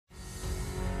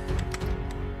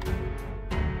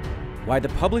Why the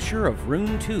publisher of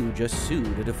Rune 2 just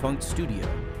sued a defunct studio,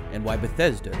 and why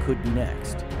Bethesda could be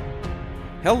next.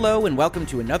 Hello and welcome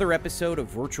to another episode of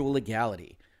Virtual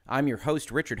Legality. I'm your host,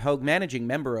 Richard Hogue, managing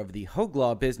member of the Hogue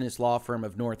Law business law firm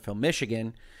of Northville,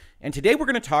 Michigan. And today we're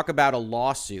going to talk about a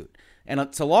lawsuit. And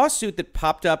it's a lawsuit that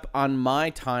popped up on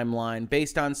my timeline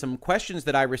based on some questions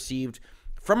that I received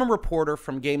from a reporter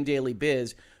from Game Daily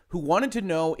Biz who wanted to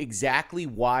know exactly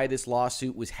why this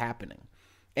lawsuit was happening.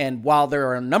 And while there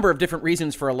are a number of different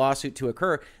reasons for a lawsuit to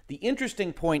occur, the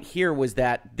interesting point here was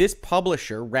that this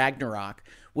publisher, Ragnarok,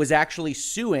 was actually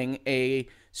suing a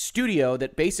studio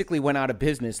that basically went out of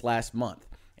business last month.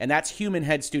 And that's Human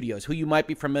Head Studios, who you might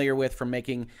be familiar with from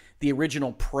making the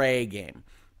original Prey game.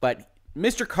 But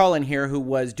Mr. Cullen here, who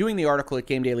was doing the article at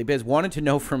Game Daily Biz, wanted to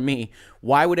know from me,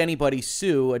 why would anybody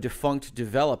sue a defunct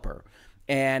developer?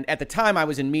 And at the time, I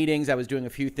was in meetings, I was doing a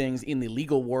few things in the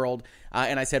legal world,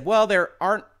 and I said, well, there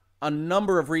aren't a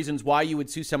number of reasons why you would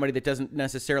sue somebody that doesn't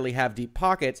necessarily have deep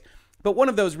pockets, but one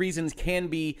of those reasons can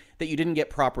be that you didn't get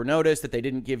proper notice, that they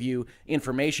didn't give you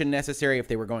information necessary if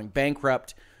they were going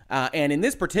bankrupt. And in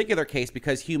this particular case,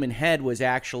 because Human Head was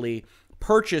actually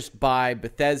purchased by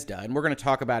Bethesda, and we're going to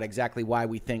talk about exactly why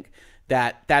we think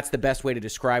that that's the best way to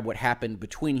describe what happened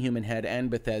between Human Head and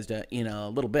Bethesda in a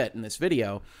little bit in this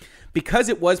video. Because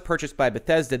it was purchased by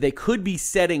Bethesda, they could be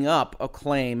setting up a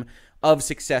claim of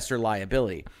successor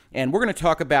liability. And we're going to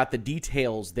talk about the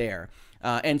details there.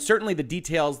 And certainly the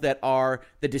details that are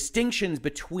the distinctions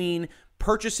between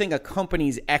purchasing a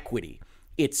company's equity,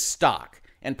 its stock,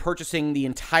 and purchasing the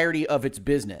entirety of its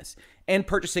business, and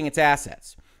purchasing its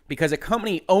assets. Because a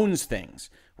company owns things,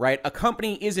 right? A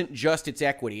company isn't just its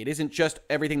equity. It isn't just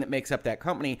everything that makes up that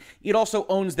company. It also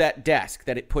owns that desk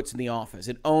that it puts in the office.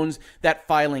 It owns that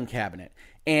filing cabinet.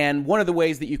 And one of the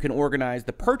ways that you can organize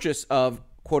the purchase of,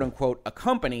 quote unquote, a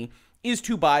company is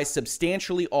to buy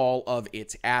substantially all of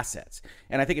its assets.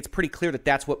 And I think it's pretty clear that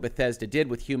that's what Bethesda did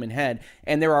with Human Head,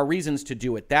 and there are reasons to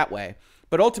do it that way.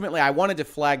 But ultimately, I wanted to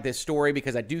flag this story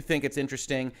because I do think it's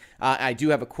interesting. I do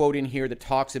have a quote in here that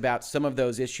talks about some of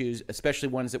those issues, especially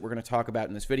ones that we're going to talk about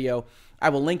in this video. I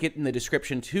will link it in the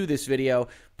description to this video.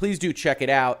 Please do check it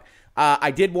out.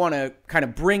 I did want to kind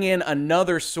of bring in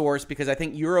another source because I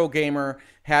think Eurogamer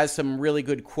has some really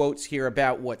good quotes here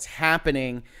about what's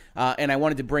happening, and I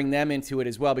wanted to bring them into it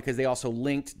as well because they also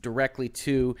linked directly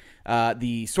to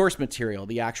the source material,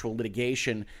 the actual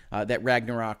litigation that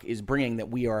Ragnarok is bringing that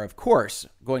we are, of course,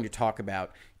 going to talk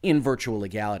about in Virtual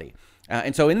Legality.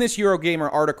 And so in this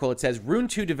Eurogamer article, it says, Rune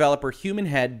 2 developer Human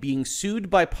Head being sued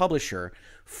by publisher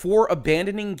for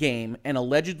abandoning game and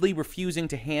allegedly refusing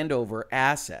to hand over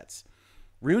assets.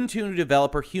 Rune 2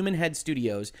 developer Human Head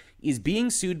Studios is being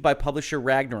sued by publisher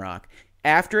Ragnarok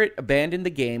after it abandoned the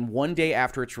game one day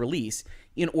after its release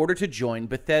in order to join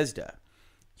Bethesda.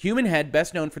 Human Head,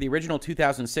 best known for the original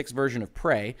 2006 version of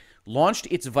Prey, launched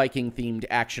its Viking-themed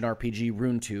action RPG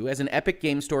Rune 2 as an Epic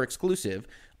Game Store exclusive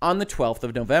on the 12th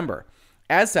of November.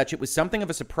 As such, it was something of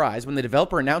a surprise when the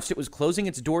developer announced it was closing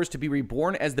its doors to be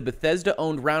reborn as the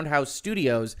Bethesda-owned Roundhouse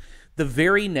Studios the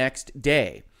very next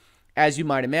day. As you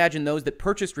might imagine, those that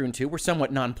purchased Rune 2 were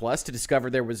somewhat nonplussed to discover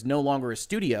there was no longer a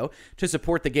studio to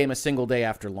support the game a single day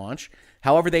after launch.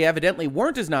 However, they evidently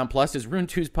weren't as nonplussed as Rune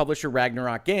 2's publisher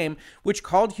Ragnarok Game, which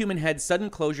called Human Head's sudden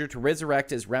closure to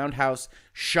resurrect as Roundhouse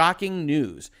shocking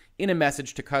news in a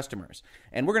message to customers.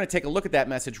 And we're going to take a look at that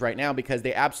message right now because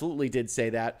they absolutely did say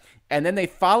that. And then they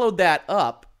followed that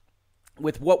up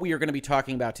with what we are going to be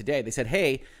talking about today. They said,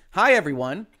 hey, hi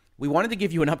everyone. We wanted to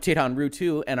give you an update on Rune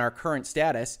 2 and our current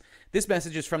status. This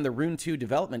message is from the Rune 2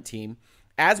 development team.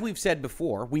 As we've said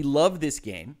before, we love this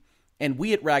game, and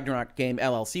we at Ragnarok Game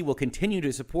LLC will continue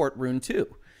to support Rune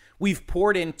 2. We've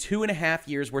poured in 2.5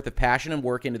 years worth of passion and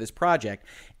work into this project,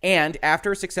 and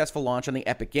after a successful launch on the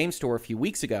Epic Game Store a few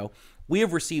weeks ago, we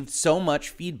have received so much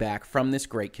feedback from this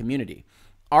great community.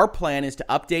 Our plan is to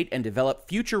update and develop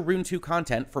future Rune 2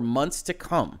 content for months to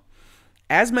come.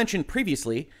 As mentioned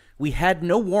previously, we had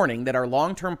no warning that our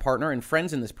long-term partner and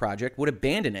friends in this project would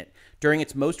abandon it during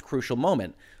its most crucial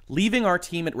moment, leaving our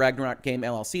team at Ragnarok Game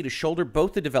LLC to shoulder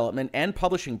both the development and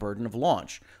publishing burden of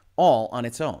launch, all on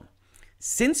its own.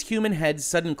 Since Human Head's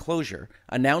sudden closure,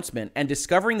 announcement, and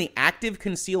discovering the active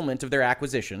concealment of their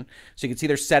acquisition, so you can see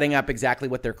they're setting up exactly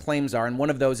what their claims are, and one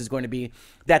of those is going to be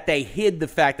that they hid the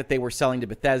fact that they were selling to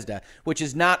Bethesda, which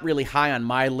is not really high on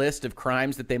my list of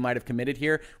crimes that they might have committed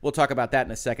here. We'll talk about that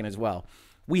in a second as well.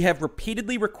 We have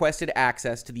repeatedly requested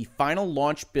access to the final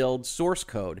launch build source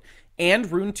code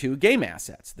and Rune 2 game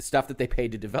assets, the stuff that they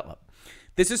paid to develop.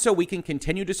 This is so we can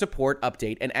continue to support,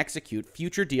 update, and execute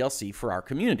future DLC for our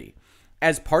community.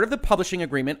 As part of the publishing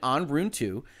agreement on Rune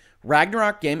 2,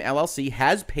 Ragnarok Game LLC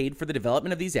has paid for the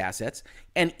development of these assets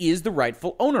and is the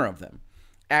rightful owner of them.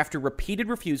 After repeated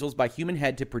refusals by Human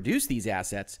Head to produce these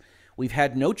assets, we've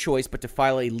had no choice but to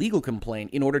file a legal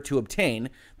complaint in order to obtain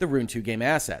the Rune 2 game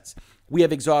assets. We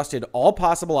have exhausted all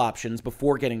possible options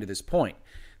before getting to this point.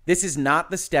 This is not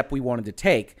the step we wanted to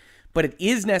take, but it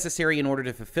is necessary in order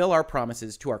to fulfill our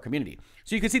promises to our community.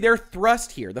 So you can see their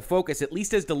thrust here, the focus, at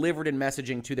least as delivered in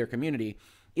messaging to their community,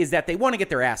 is that they want to get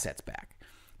their assets back.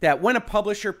 That when a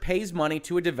publisher pays money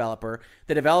to a developer,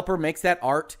 the developer makes that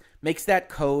art, makes that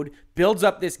code, builds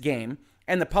up this game,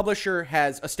 and the publisher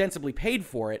has ostensibly paid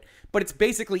for it, but it's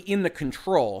basically in the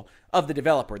control of the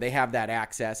developer. They have that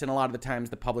access, and a lot of the times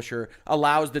the publisher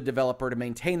allows the developer to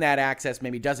maintain that access,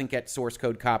 maybe doesn't get source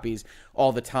code copies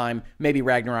all the time. Maybe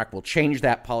Ragnarok will change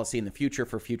that policy in the future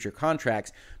for future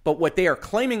contracts, but what they are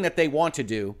claiming that they want to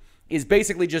do is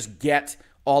basically just get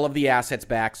all of the assets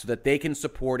back so that they can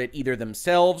support it either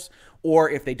themselves or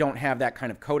if they don't have that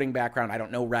kind of coding background, I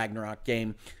don't know, Ragnarok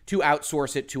game, to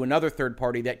outsource it to another third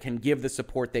party that can give the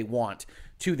support they want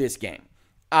to this game.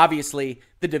 Obviously,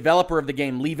 the developer of the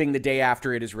game leaving the day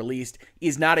after it is released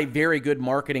is not a very good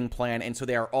marketing plan, and so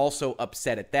they are also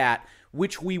upset at that,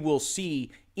 which we will see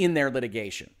in their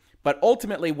litigation. But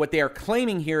ultimately, what they are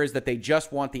claiming here is that they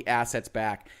just want the assets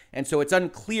back. And so it's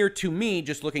unclear to me,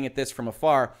 just looking at this from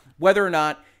afar, whether or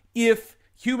not if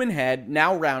Human Head,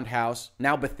 now Roundhouse,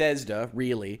 now Bethesda,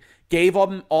 really, gave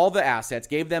them all the assets,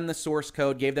 gave them the source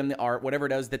code, gave them the art, whatever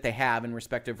it is that they have in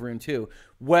respect of Rune 2,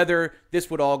 whether this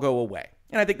would all go away.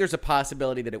 And I think there's a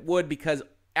possibility that it would, because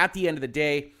at the end of the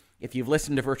day, if you've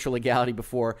listened to Virtual Legality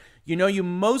before, you know you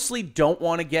mostly don't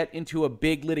want to get into a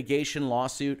big litigation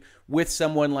lawsuit with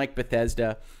someone like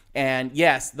Bethesda. And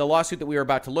yes, the lawsuit that we are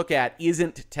about to look at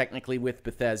isn't technically with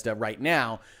Bethesda right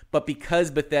now, but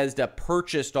because Bethesda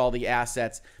purchased all the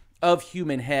assets of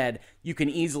Human Head, you can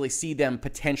easily see them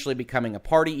potentially becoming a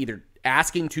party, either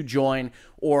asking to join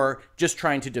or just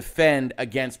trying to defend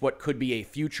against what could be a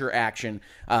future action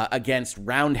against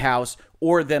Roundhouse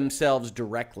or themselves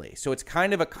directly. So it's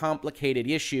kind of a complicated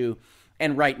issue.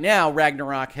 And right now,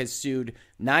 Ragnarok has sued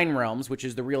Nine Realms, which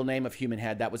is the real name of Human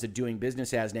Head. That was a doing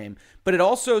business as name. But it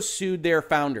also sued their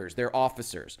founders, their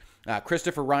officers,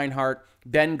 Christopher Reinhardt,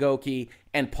 Ben Goki,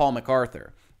 and Paul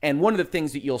MacArthur. And one of the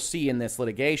things that you'll see in this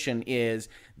litigation is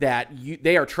that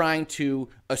they are trying to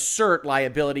assert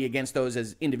liability against those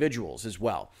as individuals as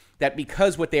well. That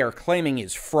because what they are claiming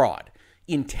is fraud,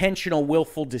 intentional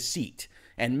willful deceit,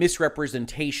 and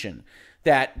misrepresentation,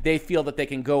 that they feel that they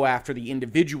can go after the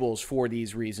individuals for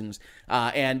these reasons.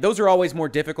 And those are always more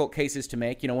difficult cases to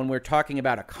make. You know, when we're talking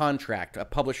about a contract, a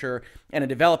publisher and a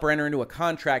developer enter into a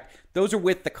contract, those are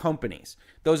with the companies.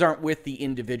 Those aren't with the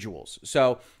individuals.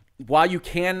 So while you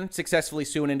can successfully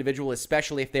sue an individual,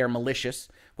 especially if they are malicious,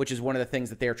 which is one of the things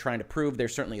that they're trying to prove, they're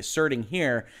certainly asserting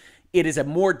here, it is a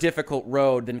more difficult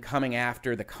road than coming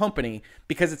after the company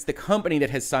because it's the company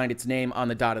that has signed its name on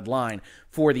the dotted line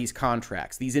for these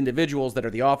contracts. These individuals that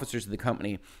are the officers of the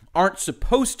company aren't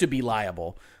supposed to be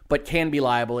liable, but can be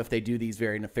liable if they do these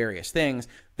very nefarious things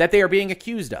that they are being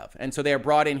accused of. And so they are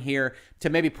brought in here to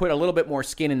maybe put a little bit more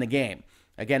skin in the game.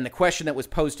 Again, the question that was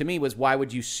posed to me was, why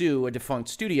would you sue a defunct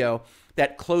studio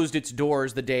that closed its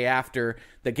doors the day after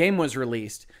the game was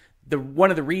released? One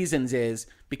of the reasons is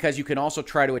because you can also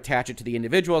try to attach it to the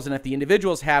individuals, and if the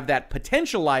individuals have that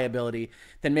potential liability,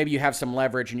 then maybe you have some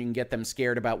leverage and you can get them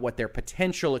scared about what their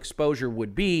potential exposure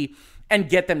would be and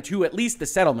get them to at least the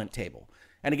settlement table.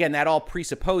 And again, that all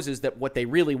presupposes that what they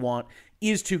really want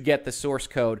is to get the source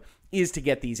code, is to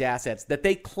get these assets that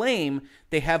they claim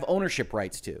they have ownership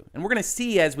rights to. And we're going to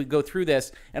see as we go through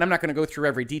this, and I'm not going to go through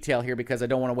every detail here because I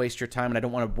don't want to waste your time and I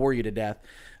don't want to bore you to death.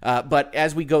 But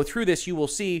as we go through this, you will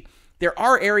see there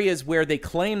are areas where they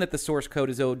claim that the source code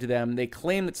is owed to them. They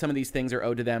claim that some of these things are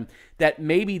owed to them, that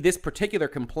maybe this particular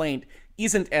complaint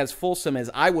isn't as fulsome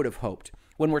as I would have hoped.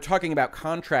 When we're talking about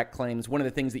contract claims, one of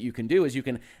the things that you can do is you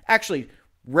can actually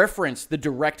reference the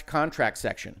direct contract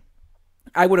section.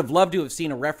 I would have loved to have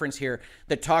seen a reference here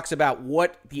that talks about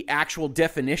what the actual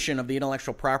definition of the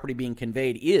intellectual property being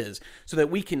conveyed is, so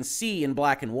that we can see in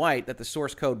black and white that the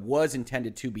source code was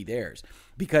intended to be theirs.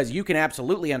 Because you can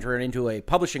absolutely enter it into a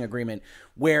publishing agreement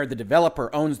where the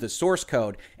developer owns the source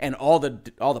code and all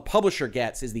the publisher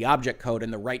gets is the object code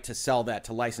and the right to sell that,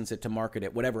 to license it, to market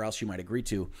it, whatever else you might agree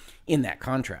to in that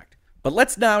contract. But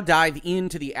let's now dive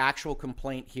into the actual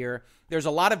complaint here. There's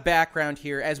a lot of background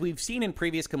here. As we've seen in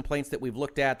previous complaints that we've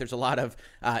looked at, there's a lot of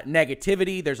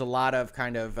negativity. There's a lot of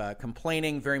kind of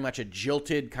complaining, very much a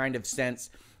jilted kind of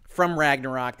sense from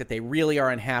Ragnarok that they really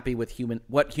are unhappy with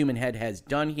what Human Head has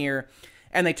done here.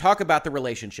 And they talk about the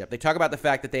relationship. They talk about the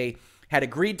fact that they had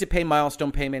agreed to pay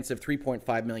milestone payments of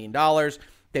 $3.5 million.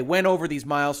 They went over these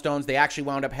milestones. They actually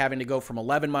wound up having to go from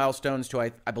 11 milestones to,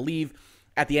 I believe,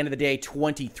 at the end of the day,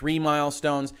 23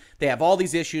 milestones. They have all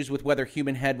these issues with whether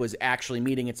Human Head was actually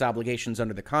meeting its obligations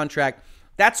under the contract.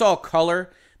 That's all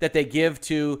color that they give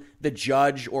to the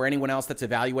judge or anyone else that's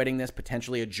evaluating this,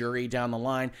 potentially a jury down the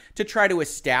line, to try to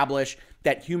establish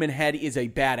that Human Head is a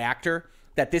bad actor,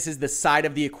 that this is the side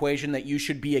of the equation that you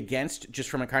should be against just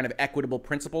from a kind of equitable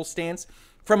principle stance.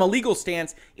 From a legal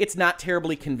stance, it's not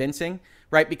terribly convincing,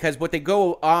 right? Because what they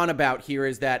go on about here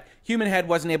is that Human Head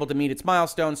wasn't able to meet its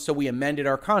milestones, so we amended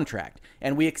our contract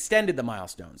and we extended the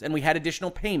milestones and we had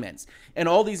additional payments and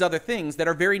all these other things that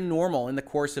are very normal in the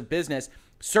course of business,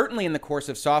 certainly in the course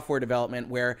of software development,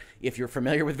 where if you're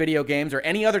familiar with video games or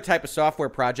any other type of software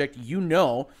project, you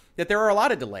know that there are a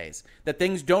lot of delays, that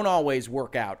things don't always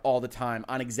work out all the time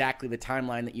on exactly the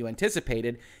timeline that you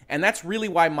anticipated. And that's really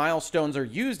why milestones are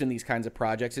used in these kinds of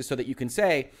projects, is so that you can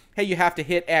say, hey, you have to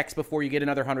hit X before you get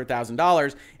another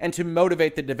 $100,000, and to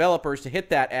motivate the developers to hit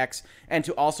that X and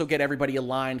to also get everybody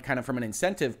aligned kind of from an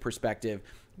incentive perspective.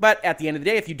 But at the end of the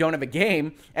day, if you don't have a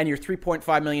game and you're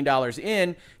 $3.5 million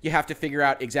in, you have to figure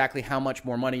out exactly how much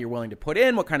more money you're willing to put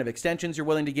in, what kind of extensions you're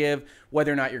willing to give,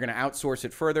 whether or not you're going to outsource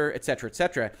it further, et cetera, et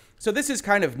cetera. So this is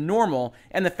kind of normal.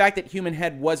 And the fact that Human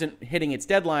Head wasn't hitting its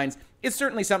deadlines is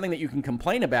certainly something that you can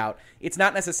complain about. It's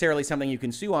not necessarily something you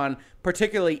can sue on,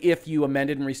 particularly if you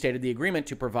amended and restated the agreement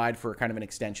to provide for kind of an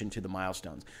extension to the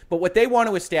milestones. But what they want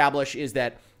to establish is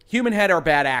that Human Head are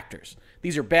bad actors.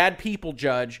 These are bad people,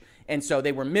 Judge. And so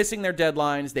they were missing their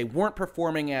deadlines. They weren't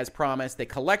performing as promised. They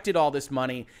collected all this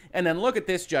money. And then look at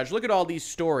this, Judge. Look at all these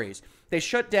stories. They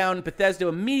shut down. Bethesda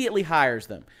immediately hires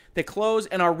them. They close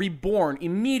and are reborn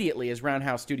immediately as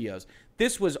Roundhouse Studios.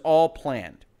 This was all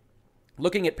planned.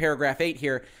 Looking at paragraph 8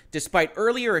 here, despite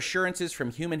earlier assurances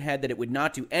from Human Head that it would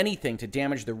not do anything to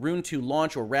damage the Rune 2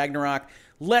 launch or Ragnarok,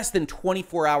 less than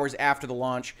 24 hours after the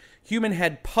launch, Human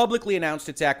Head publicly announced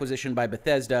its acquisition by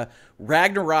Bethesda,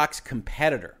 Ragnarok's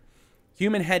competitor.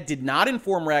 Human Head did not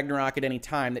inform Ragnarok at any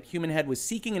time that Human Head was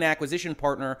seeking an acquisition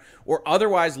partner or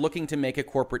otherwise looking to make a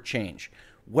corporate change.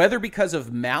 Whether because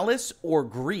of malice or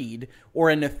greed or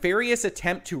a nefarious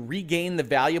attempt to regain the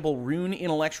valuable Rune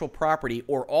intellectual property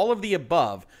or all of the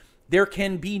above, there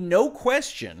can be no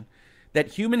question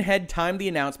that Human Head timed the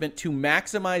announcement to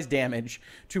maximize damage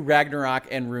to Ragnarok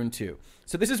and Rune 2.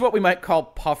 So this is what we might call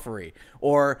puffery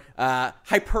or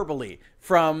hyperbole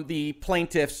from the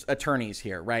plaintiff's attorneys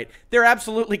here, right? There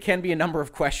absolutely can be a number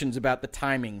of questions about the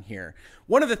timing here.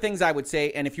 One of the things I would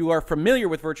say, and if you are familiar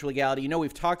with virtual legality, you know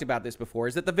we've talked about this before,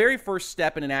 is that the very first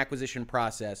step in an acquisition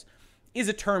process is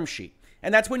a term sheet.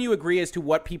 And that's when you agree as to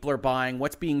what people are buying,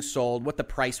 what's being sold, what the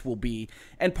price will be.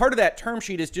 And part of that term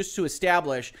sheet is just to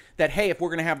establish that, hey, if we're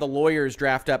going to have the lawyers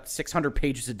draft up 600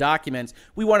 pages of documents,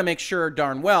 we want to make sure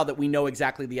darn well that we know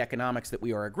exactly the economics that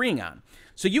we are agreeing on.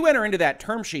 So you enter into that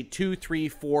term sheet 2, 3,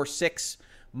 4, 6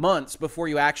 months before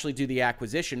you actually do the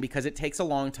acquisition, because it takes a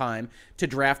long time to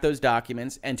draft those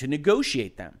documents and to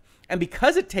negotiate them. And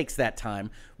because it takes that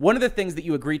time, one of the things that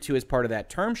you agree to as part of that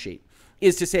term sheet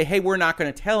is to say, hey, we're not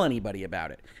going to tell anybody about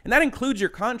it. And that includes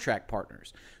your contract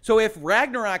partners. So if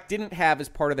Ragnarok didn't have as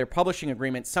part of their publishing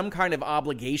agreement some kind of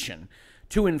obligation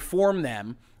to inform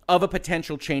them of a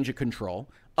potential change of control,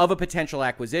 of a potential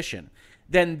acquisition,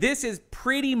 then this is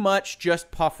pretty much just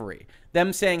puffery.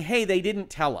 Them saying, hey, they didn't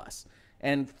tell us.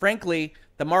 And frankly,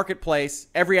 the marketplace,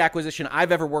 every acquisition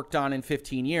I've ever worked on in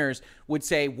 15 years would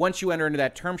say once you enter into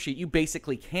that term sheet, you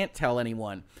basically can't tell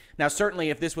anyone. Now,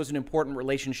 certainly if this was an important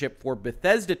relationship for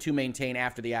Bethesda to maintain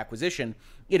after the acquisition,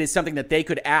 it is something that they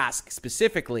could ask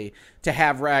specifically to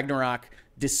have Ragnarok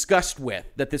discussed with,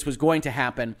 that this was going to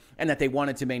happen and that they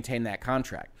wanted to maintain that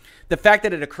contract. The fact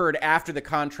that it occurred after the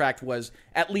contract was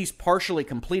at least partially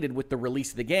completed with the release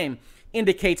of the game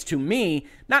indicates to me,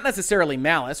 not necessarily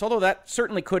malice, although that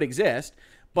certainly could exist,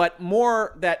 but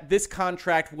more that this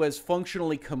contract was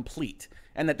functionally complete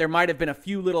and that there might have been a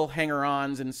few little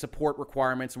hanger-ons and support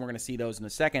requirements, and we're going to see those in a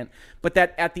second, but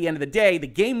that at the end of the day, the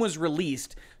game was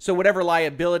released, so whatever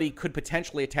liability could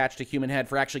potentially attach to Human Head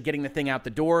for actually getting the thing out the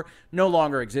door no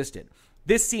longer existed.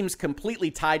 This seems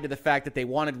completely tied to the fact that they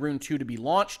wanted Rune 2 to be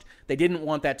launched. They didn't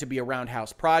want that to be a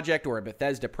Roundhouse project or a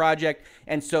Bethesda project,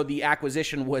 and so the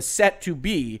acquisition was set to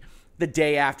be the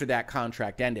day after that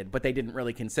contract ended, but they didn't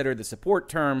really consider the support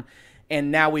term, and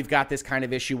now we've got this kind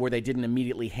of issue where they didn't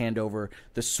immediately hand over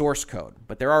the source code.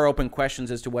 But there are open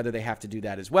questions as to whether they have to do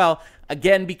that as well,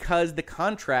 again, because the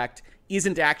contract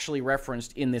isn't actually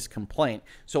referenced in this complaint,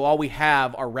 so all we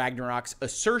have are Ragnarok's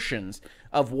assertions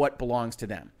of what belongs to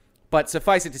them. But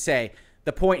suffice it to say,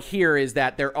 The point here is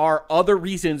that there are other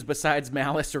reasons besides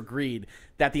malice or greed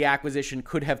that the acquisition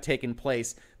could have taken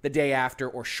place the day after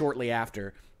or shortly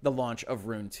after the launch of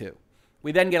Rune 2.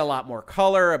 We then get a lot more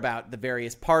color about the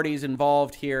various parties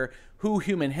involved here, who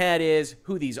Human Head is,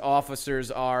 who these officers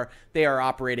are. They are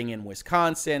operating in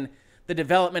Wisconsin, the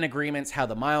development agreements, how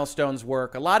the milestones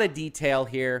work, a lot of detail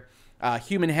here.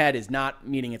 Human Head is not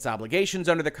meeting its obligations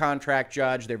under the contract,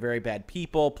 Judge. They're very bad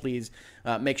people. Please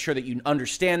make sure that you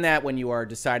understand that when you are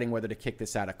deciding whether to kick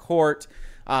this out of court.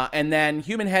 And then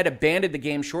Human Head abandoned the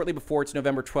game shortly before its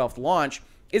November 12th launch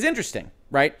is interesting,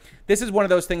 right? This is one of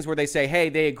those things where they say, hey,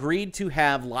 they agreed to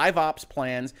have live ops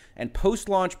plans and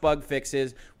post-launch bug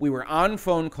fixes. We were on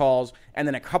phone calls, and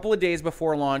then a couple of days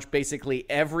before launch, basically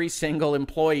every single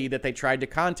employee that they tried to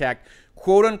contact,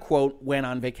 quote unquote, went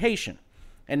on vacation.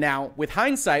 And now, with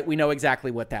hindsight, we know exactly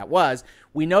what that was.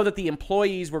 We know that the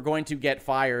employees were going to get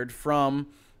fired from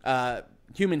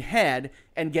Human Head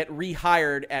and get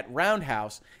rehired at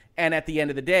Roundhouse. And at the end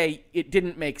of the day, it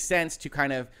didn't make sense to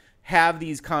kind of have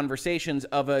these conversations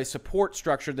of a support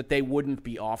structure that they wouldn't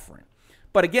be offering.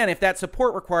 But again, if that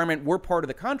support requirement were part of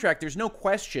the contract, there's no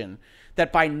question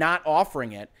that by not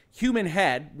offering it, Human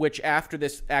Head, which after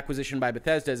this acquisition by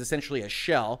Bethesda is essentially a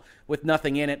shell with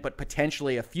nothing in it but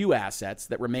potentially a few assets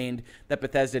that remained that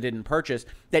Bethesda didn't purchase,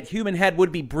 that Human Head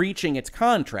would be breaching its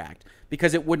contract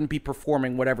because it wouldn't be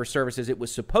performing whatever services it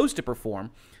was supposed to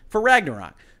perform for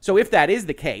Ragnarok. So if that is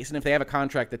the case, and if they have a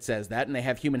contract that says that, and they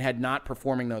have Human Head not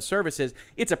performing those services,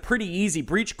 it's a pretty easy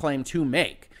breach claim to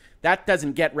make. That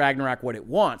doesn't get Ragnarok what it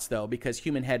wants, though, because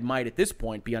Human Head might at this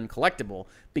point be uncollectible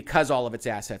because all of its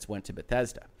assets went to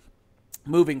Bethesda.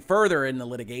 Moving further in the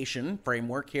litigation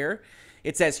framework here,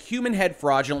 it says Human Head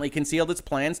fraudulently concealed its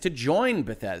plans to join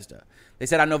Bethesda. They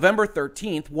said on November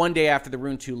 13th, one day after the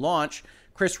Rune 2 launch,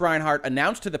 Chris Reinhardt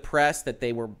announced to the press that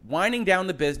they were winding down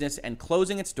the business and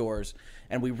closing its doors,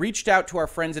 and we reached out to our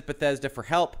friends at Bethesda for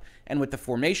help, and with the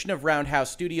formation of Roundhouse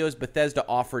Studios, Bethesda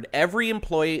offered every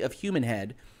employee of Human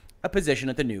Head a position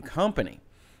at the new company.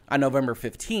 On November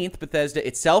 15th, Bethesda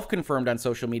itself confirmed on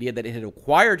social media that it had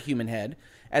acquired Human Head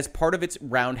as part of its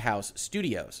Roundhouse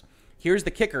Studios. Here's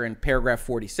the kicker in paragraph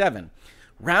 47.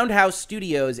 Roundhouse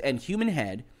Studios and Human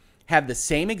Head have the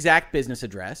same exact business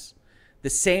address, the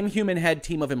same Human Head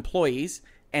team of employees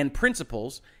and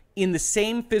principals in the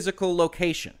same physical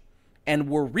location, and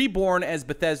were reborn as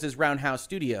Bethesda's Roundhouse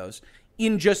Studios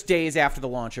in just days after the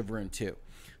launch of Rune 2.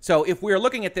 So if we are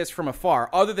looking at this from afar,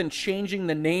 other than changing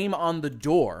the name on the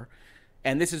door,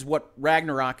 and this is what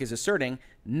Ragnarok is asserting,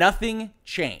 nothing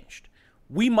changed.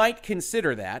 We might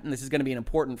consider that, and this is going to be an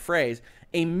important phrase,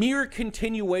 a mere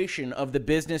continuation of the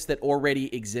business that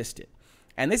already existed.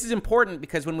 And this is important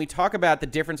because when we talk about the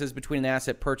differences between an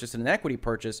asset purchase and an equity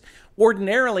purchase,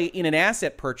 ordinarily in an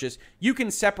asset purchase, you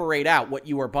can separate out what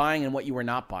you are buying and what you are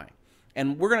not buying.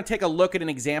 And we're going to take a look at an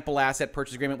example asset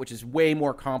purchase agreement, which is way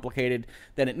more complicated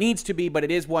than it needs to be, but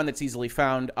it is one that's easily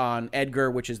found on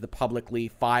Edgar, which is the publicly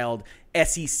filed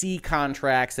SEC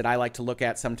contracts that I like to look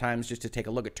at sometimes just to take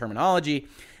a look at terminology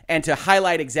and to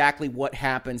highlight exactly what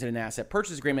happens in an asset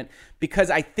purchase agreement, because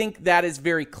I think that is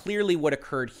very clearly what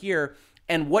occurred here.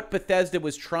 And what Bethesda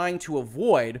was trying to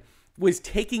avoid was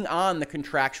taking on the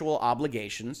contractual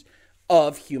obligations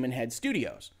of Human Head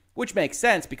Studios, which makes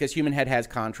sense because Human Head has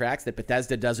contracts that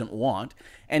Bethesda doesn't want.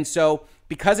 And so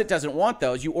because it doesn't want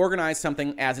those, you organize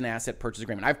something as an asset purchase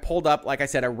agreement. I've pulled up, like I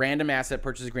said, a random asset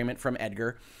purchase agreement from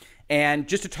Edgar, and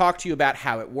just to talk to you about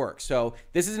how it works. So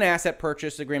this is an asset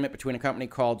purchase agreement between a company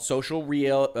called Social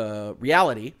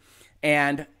Reality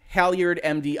and Halyard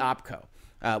MD Opco,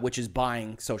 which is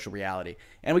buying Social Reality.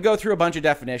 And we go through a bunch of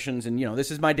definitions, and,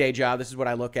 this is my day job. This is what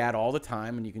I look at all the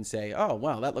time, and you can say, oh,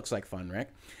 well, that looks like fun, Rick.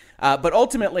 But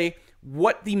ultimately,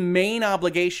 what the main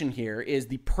obligation here is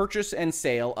the purchase and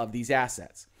sale of these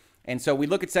assets. And so we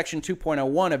look at section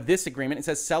 2.01 of this agreement. It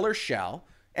says seller shall,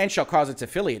 and shall cause its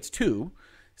affiliates to,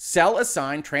 sell,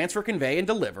 assign, transfer, convey, and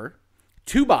deliver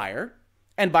to buyer,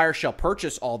 and buyer shall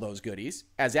purchase all those goodies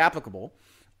as applicable,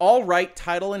 all right,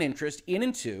 title, and interest in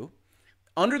and to,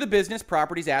 under the business,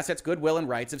 properties, assets, goodwill, and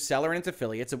rights of seller and its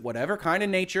affiliates of whatever kind of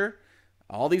nature,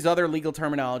 all these other legal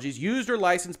terminologies, used or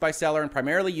licensed by seller and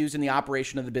primarily used in the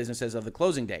operation of the business as of the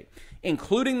closing date,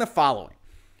 including the following.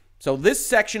 So this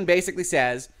section basically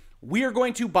says, we are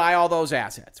going to buy all those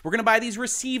assets. We're going to buy these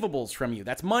receivables from you.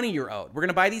 That's money you're owed. We're going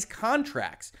to buy these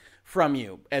contracts from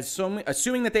you,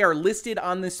 assuming that they are listed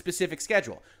on this specific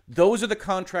schedule. Those are the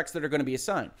contracts that are going to be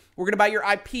assigned. We're going to buy your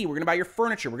IP. We're going to buy your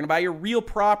furniture. We're going to buy your real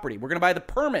property. We're going to buy the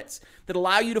permits that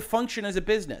allow you to function as a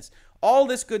business. All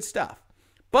this good stuff.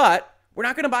 But we're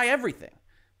not going to buy everything.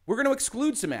 We're going to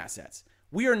exclude some assets.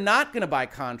 We are not going to buy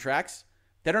contracts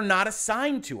that are not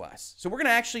assigned to us. So we're going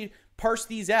to actually parse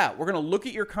these out. We're going to look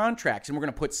at your contracts and we're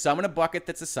going to put some in a bucket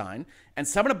that's assigned and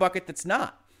some in a bucket that's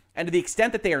not. And to the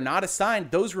extent that they are not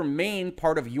assigned, those remain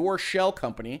part of your shell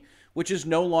company, which is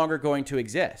no longer going to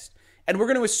exist. And we're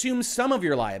going to assume some of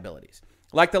your liabilities,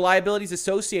 like the liabilities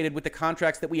associated with the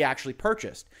contracts that we actually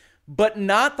purchased, but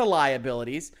not the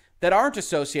liabilities that aren't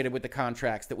associated with the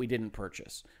contracts that we didn't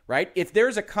purchase, right? If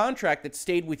there's a contract that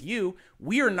stayed with you,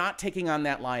 we are not taking on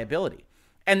that liability.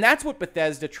 And that's what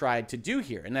Bethesda tried to do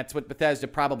here. And that's what Bethesda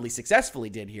probably successfully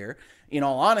did here, in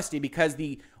all honesty, because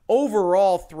the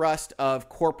overall thrust of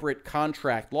corporate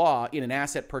contract law in an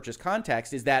asset purchase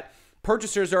context is that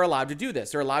purchasers are allowed to do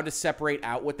this. They're allowed to separate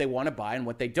out what they want to buy and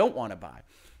what they don't want to buy.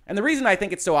 And the reason I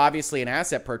think it's so obviously an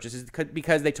asset purchase is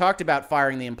because they talked about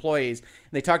firing the employees,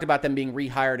 and they talked about them being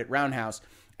rehired at Roundhouse.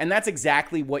 And that's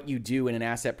exactly what you do in an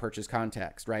asset purchase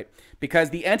context, right? Because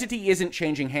the entity isn't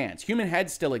changing hands. Human Head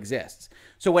still exists.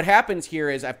 So what happens here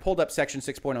is, I've pulled up section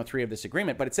 6.03 of this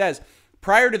agreement, but it says,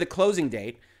 prior to the closing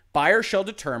date, buyer shall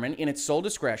determine in its sole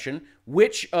discretion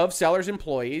which of seller's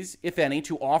employees, if any,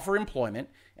 to offer employment,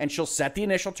 and shall set the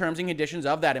initial terms and conditions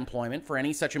of that employment for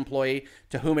any such employee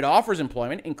to whom it offers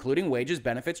employment, including wages,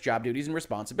 benefits, job duties, and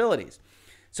responsibilities.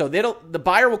 So the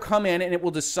buyer will come in and it will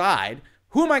decide,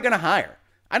 who am I going to hire?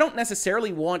 I don't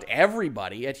necessarily want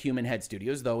everybody at Human Head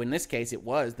Studios, though in this case it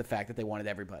was the fact that they wanted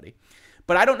everybody.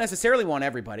 But I don't necessarily want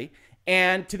everybody.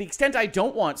 And to the extent I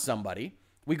don't want somebody,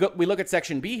 we look at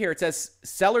section B here. It says,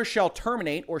 seller shall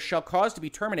terminate or shall cause to be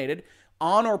terminated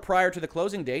on or prior to the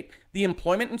closing date the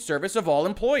employment and service of all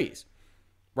employees,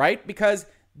 right? Because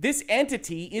this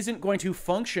entity isn't going to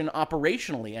function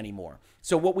operationally anymore.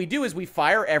 So what we do is we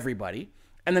fire everybody,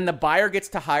 and then the buyer gets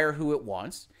to hire who it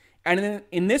wants. And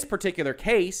in this particular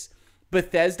case,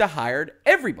 Bethesda hired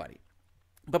everybody.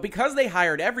 But because they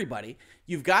hired everybody,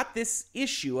 you've got this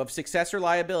issue of successor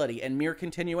liability and mere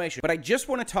continuation. But I just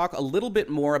want to talk a little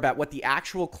bit more about what the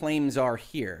actual claims are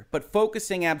here, but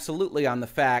focusing absolutely on the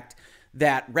fact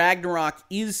that Ragnarok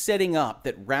is setting up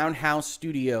that Roundhouse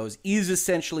Studios is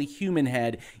essentially Human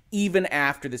Head even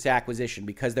after this acquisition,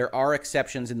 because there are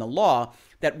exceptions in the law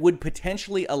that would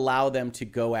potentially allow them to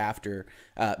go after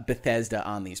Bethesda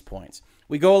on these points.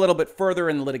 We go a little bit further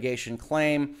in the litigation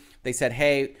claim. They said,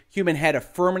 hey, Human Head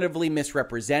affirmatively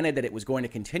misrepresented that it was going to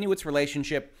continue its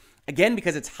relationship, again,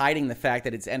 because it's hiding the fact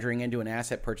that it's entering into an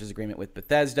asset purchase agreement with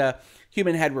Bethesda.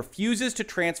 Human Head refuses to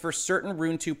transfer certain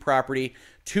Rune 2 property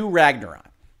to Ragnarok.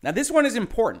 Now, this one is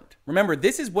important. Remember,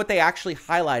 this is what they actually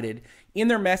highlighted in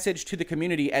their message to the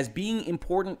community as being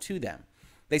important to them.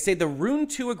 They say the Rune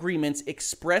 2 agreements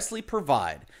expressly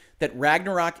provide that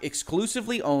Ragnarok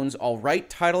exclusively owns all right,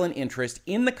 title, and interest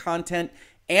in the content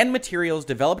and materials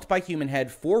developed by Human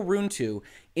Head for Rune 2,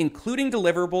 including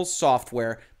deliverables,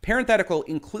 software, parenthetical,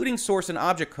 including source and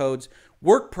object codes,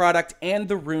 work product, and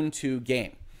the Rune 2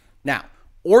 game. Now,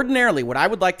 ordinarily, what I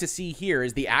would like to see here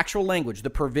is the actual language, the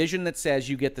provision that says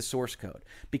you get the source code,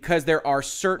 because there are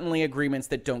certainly agreements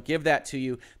that don't give that to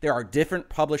you. There are different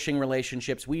publishing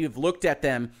relationships. We have looked at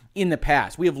them in the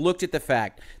past. We have looked at the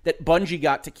fact that Bungie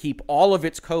got to keep all of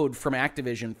its code from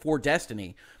Activision for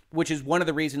Destiny, which is one of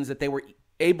the reasons that they were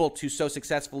able to so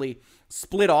successfully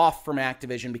split off from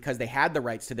Activision, because they had the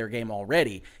rights to their game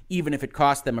already, even if it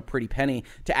cost them a pretty penny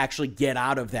to actually get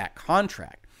out of that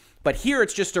contract. But here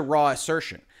it's just a raw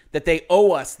assertion that they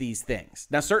owe us these things.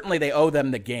 Now, certainly they owe them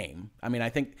the game. I mean, I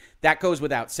think that goes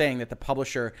without saying that the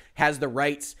publisher has the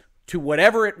rights to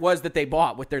whatever it was that they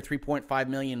bought with their $3.5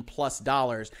 million plus,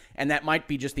 and that might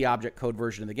be just the object code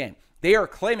version of the game. They are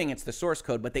claiming it's the source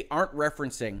code, but they aren't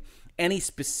referencing any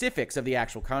specifics of the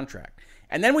actual contract.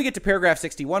 And then we get to paragraph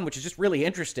 61, which is just really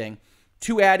interesting.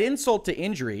 To add insult to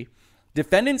injury,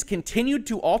 defendants continued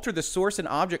to alter the source and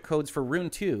object codes for Rune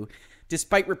 2,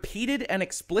 despite repeated and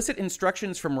explicit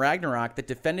instructions from Ragnarok that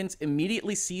defendants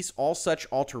immediately cease all such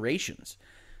alterations.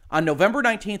 On November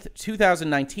 19th,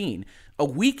 2019, a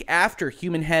week after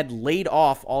Human Head laid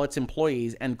off all its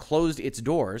employees and closed its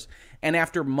doors, and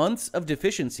after months of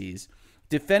deficiencies,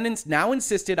 defendants now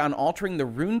insisted on altering the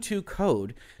Rune 2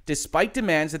 code despite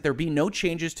demands that there be no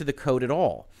changes to the code at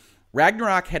all.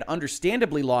 Ragnarok had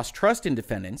understandably lost trust in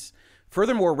defendants.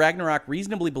 Furthermore, Ragnarok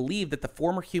reasonably believed that the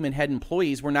former Human Head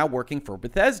employees were now working for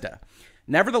Bethesda.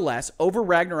 Nevertheless, over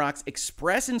Ragnarok's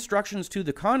express instructions to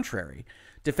the contrary,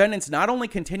 defendants not only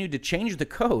continued to change the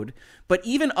code, but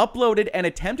even uploaded and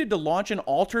attempted to launch an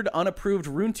altered, unapproved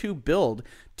Rune 2 build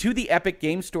to the Epic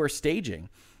Game Store staging.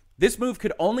 This move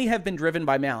could only have been driven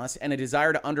by malice and a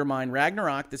desire to undermine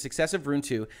Ragnarok, the success of Rune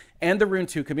 2, and the Rune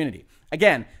 2 community.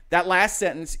 Again, that last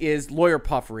sentence is lawyer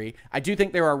puffery. I do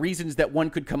think there are reasons that one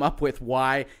could come up with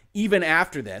why, even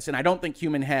after this, and I don't think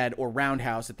Human Head or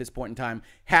Roundhouse at this point in time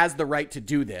has the right to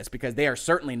do this, because they are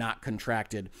certainly not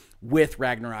contracted with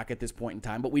Ragnarok at this point in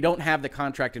time, but we don't have the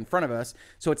contract in front of us,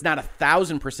 so it's not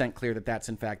 1,000% clear that that's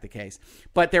in fact the case.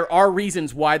 But there are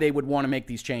reasons why they would want to make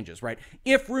these changes, right?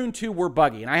 If Rune 2 were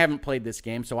buggy, and I haven't played this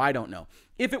game, so I don't know.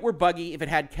 If it were buggy, if it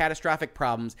had catastrophic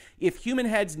problems, if Human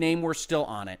Head's name were still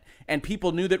on it, and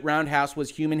people knew that Roundhouse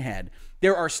was Human Head,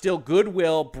 there are still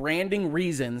goodwill branding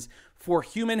reasons for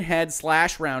Human Head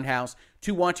 / Roundhouse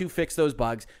to want to fix those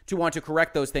bugs, to want to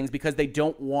correct those things, because they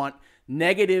don't want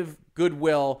negative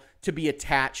goodwill to be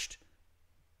attached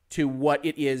to what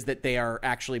it is that they are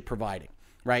actually providing,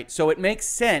 right? So it makes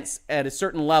sense at a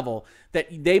certain level that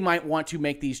they might want to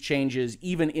make these changes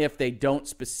even if they don't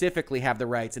specifically have the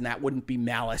rights, and that wouldn't be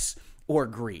malice or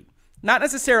greed. Not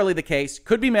necessarily the case.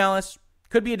 Could be malice,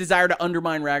 could be a desire to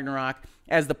undermine Ragnarok,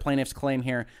 as the plaintiffs claim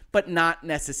here, but not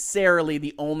necessarily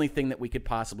the only thing that we could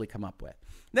possibly come up with.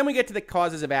 Then we get to the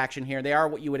causes of action here. They are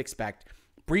what you would expect.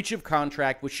 Breach of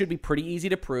contract, which should be pretty easy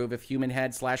to prove if Human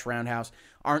Head / Roundhouse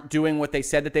aren't doing what they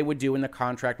said that they would do in the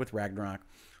contract with Ragnarok.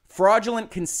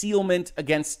 Fraudulent concealment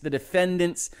against the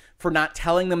defendants for not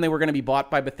telling them they were going to be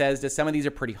bought by Bethesda. Some of these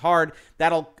are pretty hard.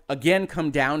 That'll, again,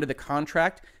 come down to the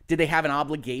contract. Did they have an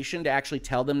obligation to actually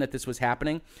tell them that this was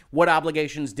happening? What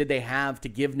obligations did they have to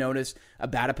give notice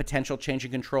about a potential change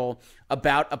in control,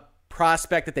 about a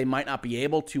prospect that they might not be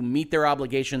able to meet their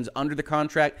obligations under the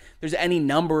contract? There's any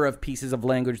number of pieces of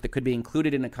language that could be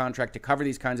included in a contract to cover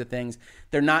these kinds of things.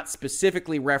 They're not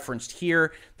specifically referenced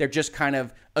here. They're just kind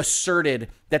of asserted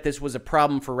that this was a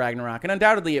problem for Ragnarok, and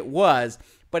undoubtedly it was,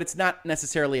 but it's not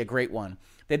necessarily a great one.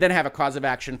 They then have a cause of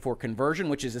action for conversion,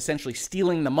 which is essentially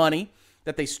stealing the money,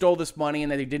 that they stole this money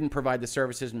and that they didn't provide the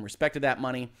services in respect to that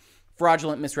money.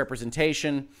 Fraudulent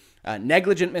misrepresentation,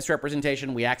 negligent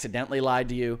misrepresentation, we accidentally lied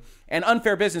to you, and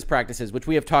unfair business practices, which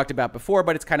we have talked about before,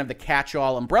 but it's kind of the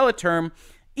catch-all umbrella term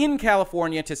in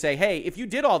California to say, hey, if you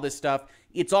did all this stuff,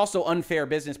 it's also unfair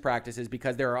business practices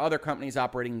because there are other companies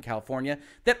operating in California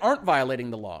that aren't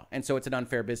violating the law, and so it's an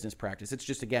unfair business practice. It's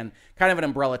just, again, kind of an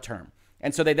umbrella term.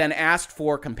 And so they then asked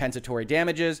for compensatory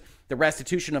damages, the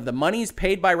restitution of the monies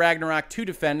paid by Ragnarok to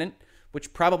defendant,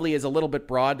 which probably is a little bit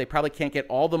broad. They probably can't get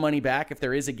all the money back. If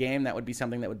there is a game, that would be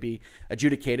something that would be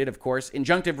adjudicated, of course.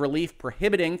 Injunctive relief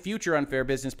prohibiting future unfair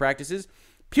business practices,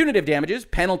 punitive damages,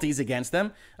 penalties against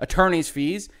them, attorney's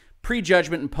fees,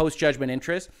 prejudgment and post-judgment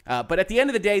interest. But at the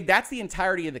end of the day, that's the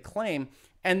entirety of the claim.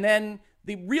 And then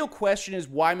the real question is,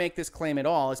 why make this claim at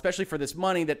all, especially for this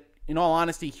money that, in all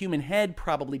honesty, Human Head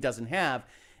probably doesn't have.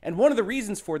 And one of the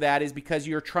reasons for that is because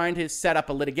you're trying to set up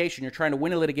a litigation. You're trying to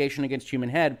win a litigation against Human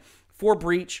Head for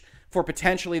breach, for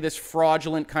potentially this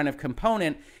fraudulent kind of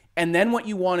component. And then what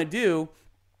you want to do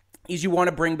is you want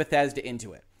to bring Bethesda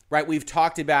into it, right? We've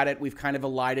talked about it. We've kind of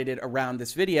elided it around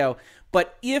this video.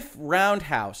 But if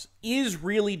Roundhouse is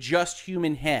really just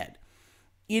Human Head,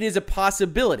 it is a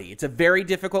possibility. It's a very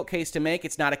difficult case to make.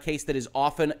 It's not a case that is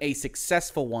often a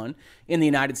successful one in the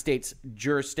United States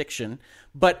jurisdiction,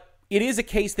 but it is a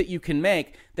case that you can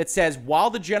make that says, while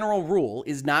the general rule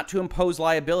is not to impose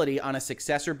liability on a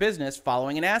successor business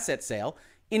following an asset sale,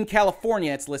 in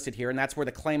California, it's listed here, and that's where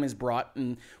the claim is brought.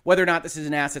 And whether or not this is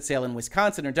an asset sale in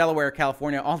Wisconsin or Delaware or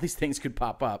California, all these things could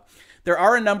pop up. There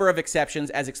are a number of exceptions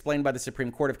as explained by the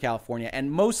Supreme Court of California,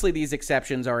 and mostly these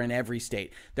exceptions are in every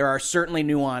state. There are certainly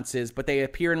nuances, but they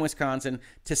appear in Wisconsin.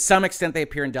 To some extent, they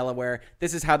appear in Delaware.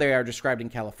 This is how they are described in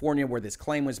California, where this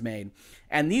claim was made.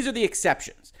 And these are the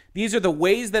exceptions. These are the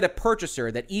ways that a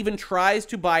purchaser that even tries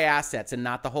to buy assets and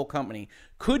not the whole company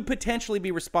could potentially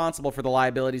be responsible for the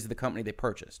liabilities of the company they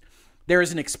purchased. There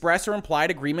is an express or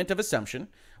implied agreement of assumption.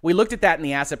 We looked at that in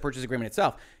the asset purchase agreement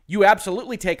itself. You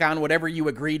absolutely take on whatever you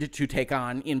agreed to take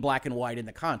on in black and white in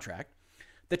the contract.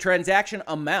 The transaction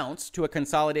amounts to a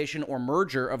consolidation or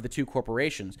merger of the two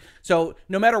corporations. So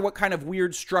no matter what kind of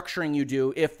weird structuring you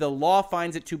do, if the law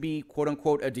finds it to be, quote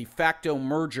unquote, a de facto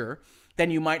merger, then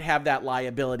you might have that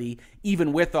liability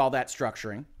even with all that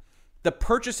structuring. The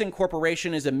purchasing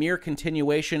corporation is a mere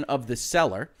continuation of the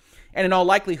seller. And in all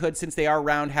likelihood, since they are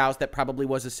Roundhouse, that probably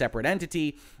was a separate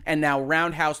entity, and now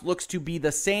Roundhouse looks to be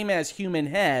the same as Human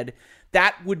Head,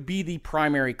 that would be the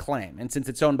primary claim. And since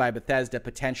it's owned by Bethesda,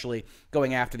 potentially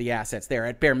going after the assets there,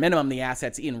 at bare minimum, the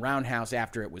assets in Roundhouse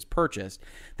after it was purchased,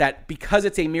 that because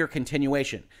it's a mere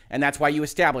continuation, and that's why you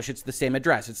establish it's the same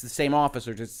address, it's the same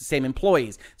officers, it's the same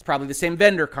employees, it's probably the same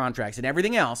vendor contracts and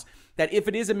everything else, that if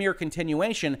it is a mere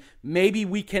continuation, maybe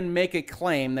we can make a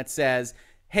claim that says,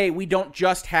 hey, we don't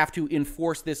just have to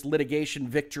enforce this litigation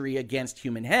victory against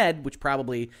Human Head, which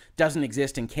probably doesn't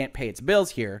exist and can't pay its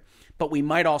bills here, but we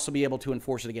might also be able to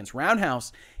enforce it against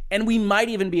Roundhouse, and we might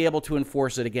even be able to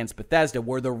enforce it against Bethesda,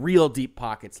 where the real deep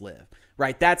pockets live,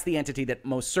 right? That's the entity that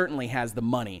most certainly has the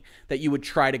money that you would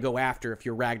try to go after if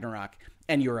you're Ragnarok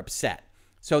and you're upset.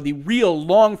 So the real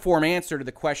long-form answer to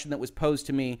the question that was posed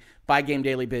to me by Game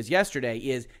Daily Biz yesterday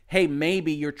is, hey,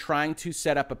 maybe you're trying to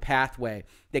set up a pathway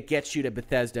that gets you to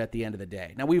Bethesda at the end of the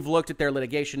day. Now, we've looked at their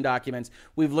litigation documents.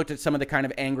 We've looked at some of the kind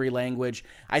of angry language.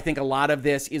 I think a lot of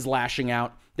this is lashing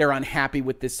out. They're unhappy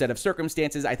with this set of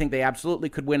circumstances. I think they absolutely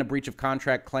could win a breach of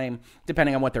contract claim,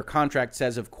 depending on what their contract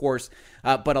says, of course.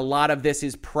 But a lot of this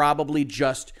is probably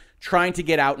just trying to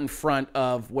get out in front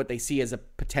of what they see as a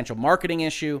potential marketing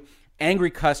issue,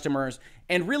 angry customers,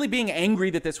 and really being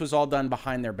angry that this was all done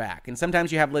behind their back. And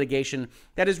sometimes you have litigation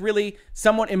that is really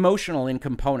somewhat emotional in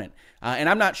component. And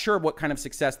I'm not sure what kind of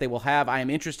success they will have. I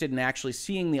am interested in actually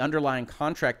seeing the underlying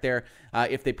contract there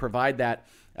if they provide that.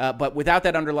 But without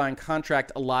that underlying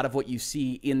contract, a lot of what you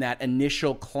see in that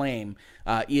initial claim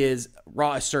is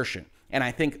raw assertion. And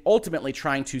I think ultimately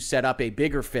trying to set up a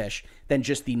bigger fish than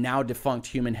just the now defunct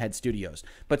Human Head Studios.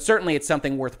 But certainly it's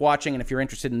something worth watching, and if you're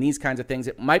interested in these kinds of things,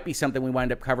 it might be something we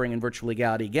wind up covering in Virtual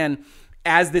Legality again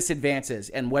as this advances,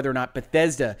 and whether or not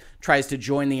Bethesda tries to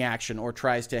join the action or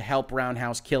tries to help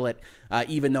Roundhouse kill it,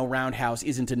 even though Roundhouse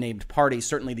isn't a named party.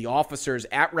 Certainly the officers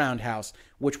at Roundhouse,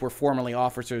 which were formerly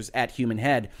officers at Human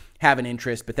Head, have an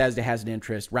interest. Bethesda has an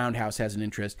interest. Roundhouse has an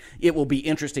interest. It will be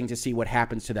interesting to see what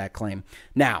happens to that claim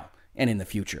now and in the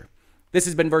future. This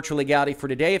has been Virtual Legality for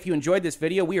today. If you enjoyed this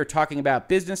video, we are talking about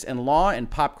business and law and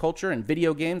pop culture and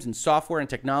video games and software and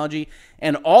technology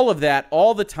and all of that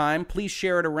all the time. Please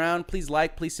share it around. Please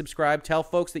like, please subscribe. Tell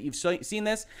folks that you've seen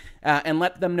this and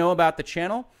let them know about the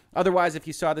channel. Otherwise, if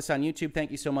you saw this on YouTube, thank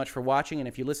you so much for watching. And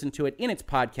if you listen to it in its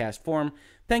podcast form,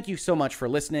 thank you so much for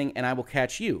listening. And I will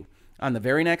catch you on the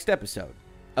very next episode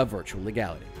of Virtual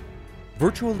Legality.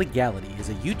 Virtual Legality is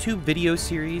a YouTube video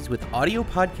series with audio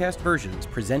podcast versions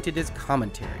presented as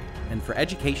commentary and for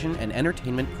education and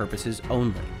entertainment purposes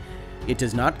only. It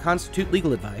does not constitute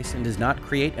legal advice and does not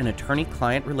create an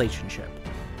attorney-client relationship.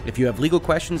 If you have legal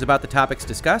questions about the topics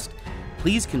discussed,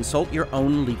 please consult your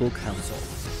own legal counsel.